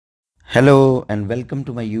Hello and welcome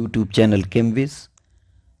to my YouTube channel ChemWis.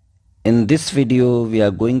 In this video we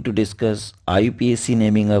are going to discuss IUPAC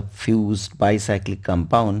naming of fused bicyclic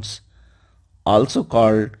compounds, also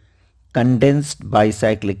called condensed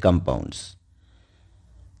bicyclic compounds.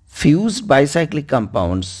 Fused bicyclic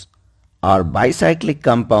compounds are bicyclic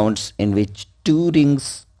compounds in which two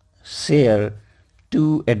rings share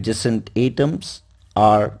two adjacent atoms,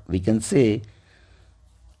 or we can say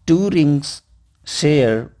two rings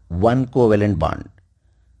share one covalent bond.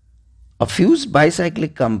 A fused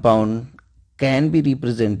bicyclic compound can be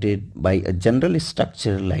represented by a general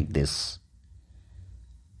structure like this.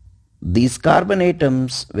 These carbon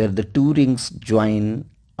atoms where the two rings join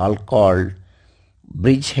are called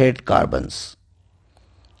bridgehead carbons.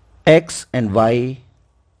 X and Y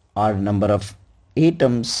are number of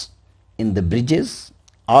atoms in the bridges,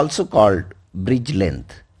 also called bridge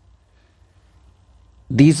length.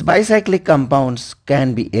 These bicyclic compounds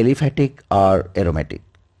can be aliphatic or aromatic.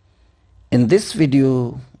 In this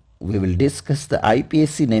video, we will discuss the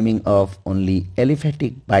IUPAC naming of only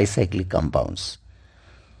aliphatic bicyclic compounds.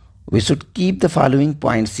 We should keep the following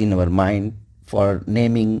points in our mind for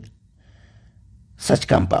naming such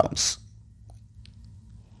compounds.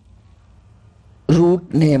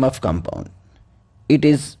 Root name of compound. It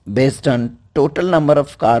is based on total number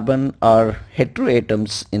of carbon or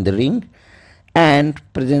heteroatoms in the ring and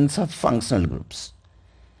presence of functional groups.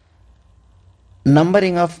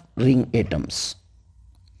 Numbering of ring atoms.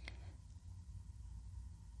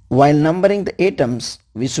 While numbering the atoms,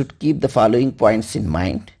 we should keep the following points in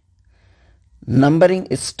mind. Numbering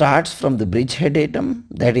starts from the bridgehead atom,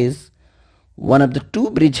 that is, one of the two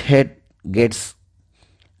bridgehead gets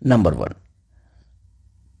number 1.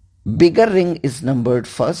 Bigger ring is numbered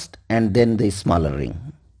first and then the smaller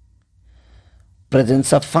ring.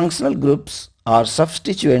 Presence of functional groups or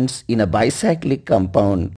substituents in a bicyclic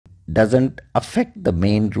compound doesn't affect the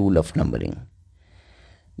main rule of numbering.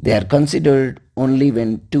 They are considered only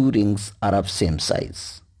when two rings are of same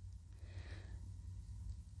size.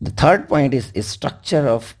 The third point is a structure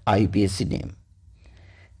of IUPAC name.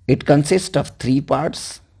 It consists of 3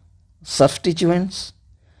 parts: substituents,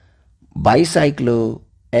 bicyclo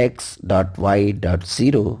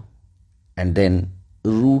x.y.0, and then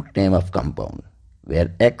root name of compound,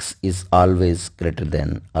 where x is always greater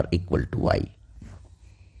than or equal to y.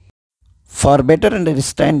 For better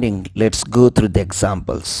understanding, let's go through the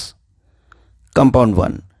examples. Compound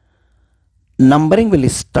 1. Numbering will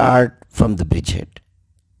start from the bridgehead.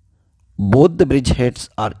 Both the bridgeheads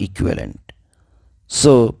are equivalent.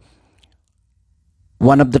 So,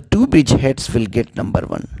 one of the two bridgeheads will get number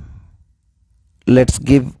 1. Let's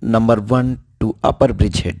give number 1 to upper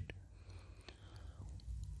bridgehead.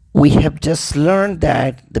 We have just learned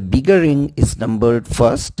that the bigger ring is numbered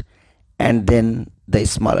first and then the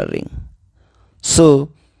smaller ring.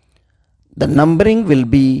 So the numbering will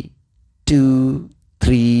be 2,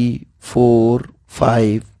 3, 4,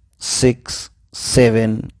 5, 6,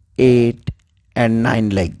 7, 8 and 9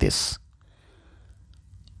 like this.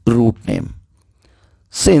 Root name.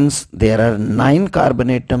 Since there are 9 carbon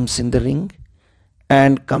atoms in the ring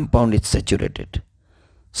and compound is saturated,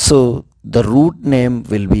 so the root name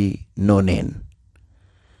will be nonane.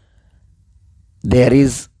 There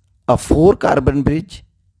is a 4 carbon bridge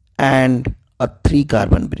and a 3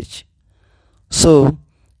 carbon bridge. So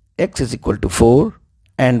x is equal to 4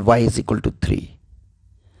 and y is equal to 3.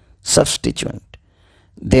 Substituent.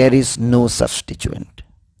 There is no substituent.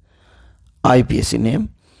 IUPAC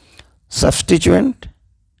name. Substituent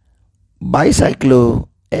bicyclo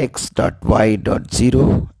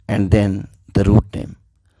x.y.0 and then the root name.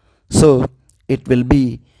 So it will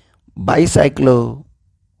be bicyclo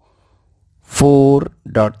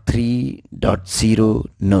 4.3.0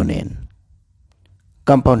 nonane.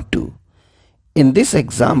 Compound 2. In this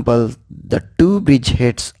example, the two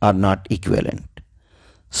bridgeheads are not equivalent.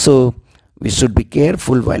 So we should be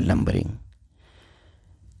careful while numbering.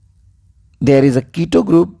 There is a keto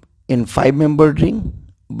group in 5-membered ring,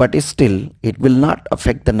 but still it will not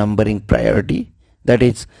affect the numbering priority. That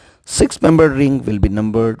is, 6-membered ring will be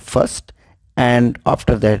numbered first and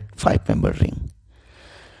after that 5-membered ring.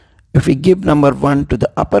 If we give number 1 to the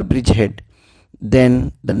upper bridgehead,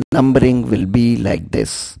 then the numbering will be like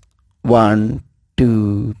this: 1,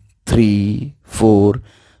 2, 3, 4,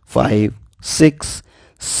 5, 6,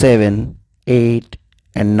 7, 8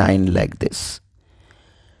 and 9 like this.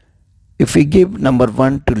 If we give number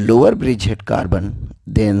 1 to lower bridgehead carbon,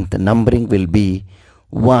 then the numbering will be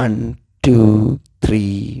 1, 2,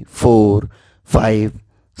 3, 4, 5,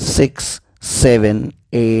 6, 7,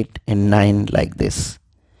 8 and 9 like this.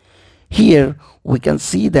 Here we can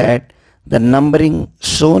see that The numbering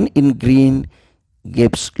shown in green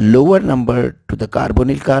gives lower number to the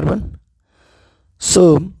carbonyl carbon.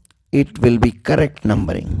 So it will be correct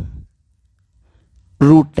numbering.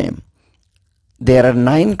 Root name. There are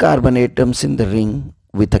 9 carbon atoms in the ring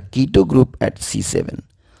with a keto group at C7.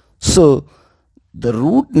 So the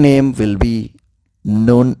root name will be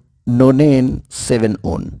nonane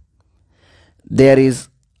 7-on. There is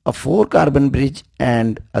a 4 carbon bridge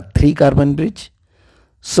and a 3 carbon bridge.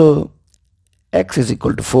 So X is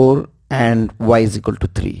equal to 4 and Y is equal to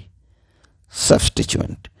 3.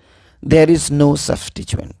 Substituent. There is no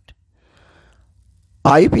substituent.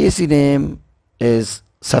 IUPAC name is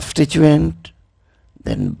substituent,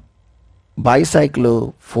 then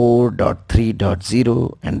bicyclo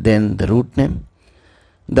 4.3.0 and then the root name.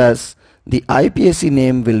 Thus the IUPAC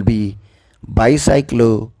name will be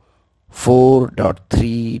bicyclo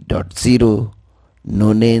 4.3.0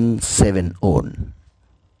 nonane 7-on.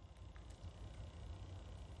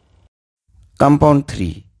 Compound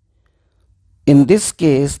 3. In this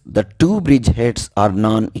case, the two bridge heads are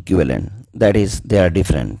non-equivalent, that is, they are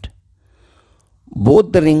different.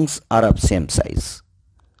 Both the rings are of same size.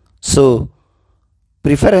 So,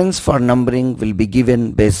 preference for numbering will be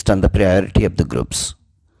given based on the priority of the groups.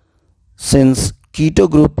 Since keto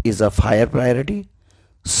group is of higher priority,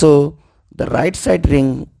 so the right side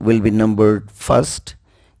ring will be numbered first,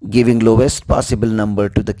 giving lowest possible number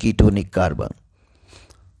to the ketonic carbon.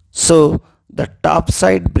 So, the top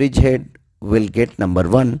side bridgehead will get number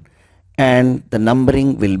 1 and the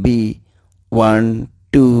numbering will be 1,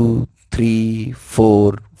 2, 3,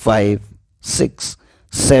 4, 5, 6,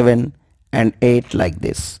 7 and 8 like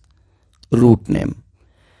this. Root name.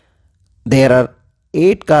 There are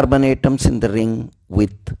 8 carbon atoms in the ring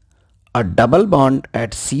with a double bond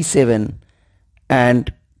at C7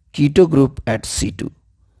 and keto group at C2.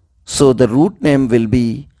 So the root name will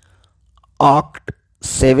be oct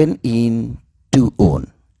 7-ene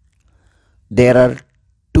 2-on. There are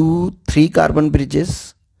 2 3 carbon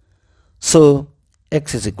bridges. So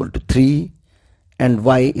X is equal to 3 and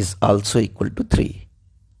Y is also equal to 3.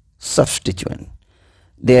 Substituent.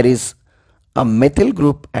 There is a methyl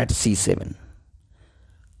group at C7.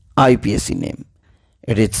 IUPAC name.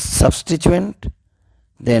 It is substituent,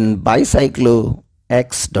 then bicyclo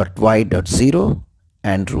X.Y.0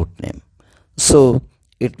 and root name. So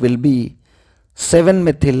it will be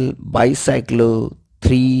 7-methyl bicyclo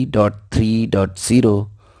 3.3.0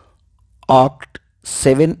 oct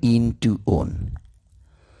 7-ene 2-on.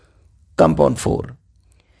 Compound 4.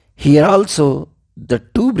 Here also the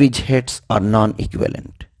two bridge heads are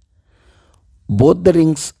non-equivalent. Both the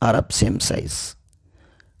rings are of same size.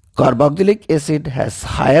 Carboxylic acid has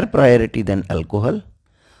higher priority than alcohol.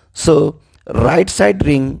 So right side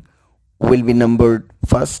ring will be numbered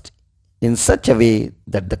first in such a way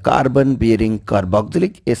that the carbon bearing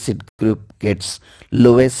carboxylic acid group gets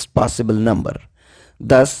lowest possible number.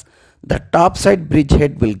 Thus the top side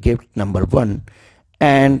bridgehead will get number 1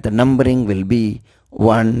 and the numbering will be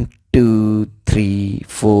 1, 2, 3,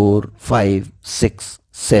 4, 5, 6,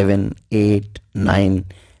 7, 8, 9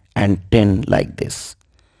 and 10 like this.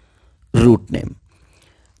 Root name.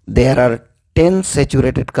 There are 10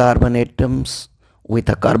 saturated carbon atoms with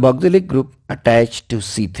a carboxylic group attached to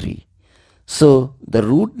C3. So the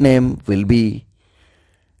root name will be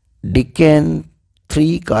decane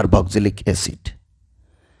 3-carboxylic acid.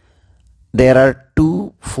 There are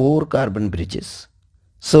 2 4 carbon bridges.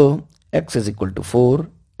 So X is equal to 4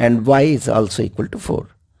 and Y is also equal to 4.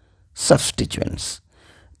 Substituents.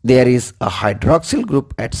 There is a hydroxyl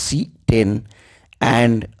group at C10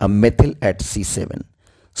 and a methyl at C7.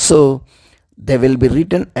 So they will be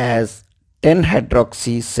written as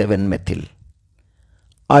 10-hydroxy 7-methyl.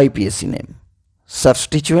 IUPAC name.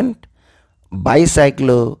 Substituent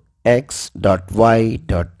bicyclo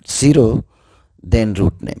X.Y.0 then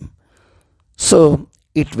root name. So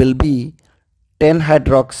it will be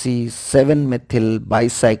 10-hydroxy 7-methyl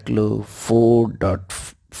bicyclo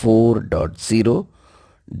 4.4.0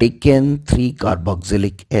 decane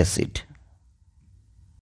 3-carboxylic acid.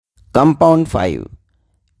 Compound 5.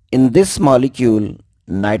 In this molecule,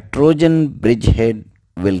 nitrogen bridgehead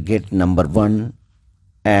will get number 1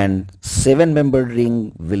 and 7-membered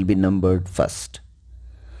ring will be numbered first.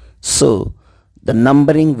 So the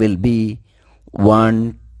numbering will be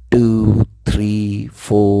 1, 2, 3,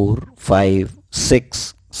 4, 5,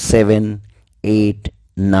 6, 7, 8,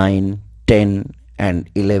 9, 10 and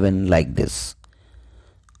 11 like this.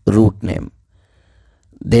 Root name.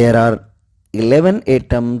 There are 11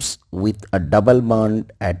 atoms with a double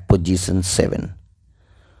bond at position 7.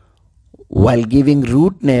 While giving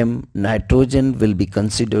root name, nitrogen will be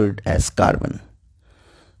considered as carbon.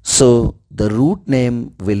 So the route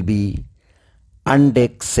name will be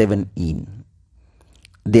undec7ene.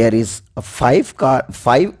 There is a 5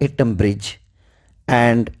 atom bridge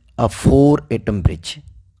and a 4 atom bridge.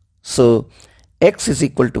 So X is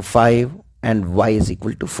equal to 5 and Y is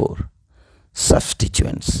equal to 4.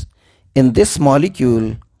 Substituents. In this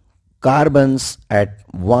molecule, carbons at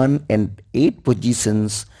 1 and 8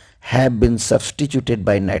 positions have been substituted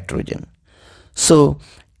by nitrogen. So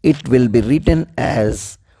it will be written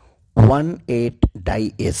as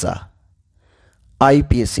 1,8-diaza.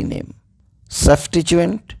 IUPAC name.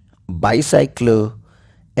 Substituent bicyclo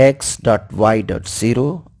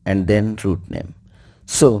x.y.0 and then route name.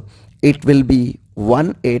 So it will be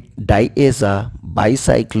 1,8-diaza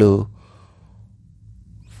bicyclo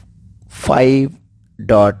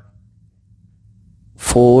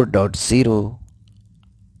 5.4.0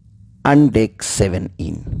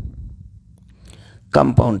 undec7ene.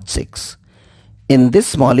 Compound 6. In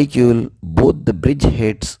this molecule, both the bridge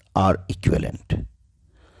heads are equivalent.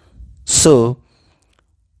 So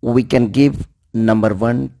we can give number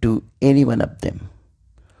 1 to any one of them.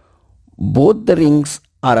 Both the rings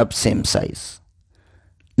are of same size.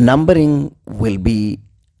 Numbering will be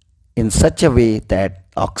in such a way that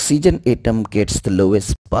oxygen atom gets the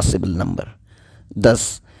lowest possible number.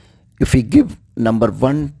 Thus, if we give number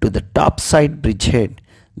 1 to the top side bridgehead,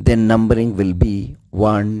 then numbering will be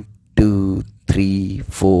 1, 2, 3,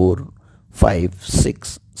 4, 5,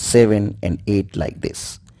 6, 7 and 8 like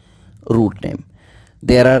this. Route name.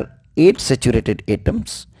 There are 8 saturated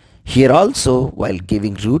atoms. Here also, while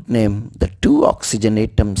giving route name, the 2 oxygen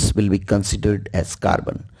atoms will be considered as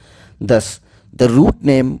carbon. Thus, the route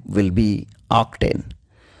name will be octane.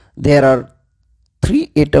 There are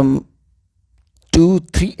 3 atom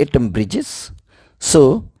bridges.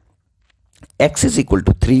 So X is equal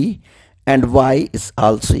to 3 and Y is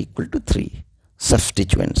also equal to 3.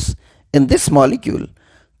 Substituents. In this molecule,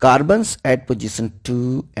 carbons at position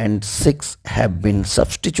 2 and 6 have been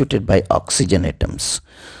substituted by oxygen atoms.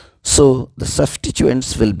 So the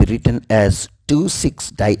substituents will be written as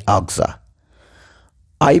 2,6-dioxa.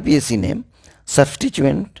 IUPAC name.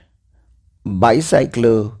 Substituent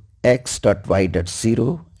bicyclo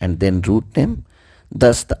x.y.0 and then route name.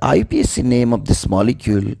 Thus the IUPAC name of this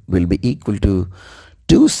molecule will be equal to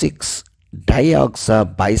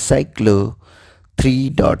 2,6-dioxa bicyclo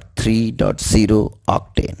 3.3.0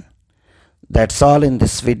 octane. That's all in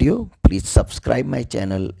this video. Please subscribe my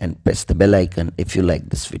channel and press the bell icon if you like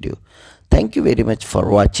this video. Thank you very much for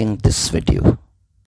watching this video.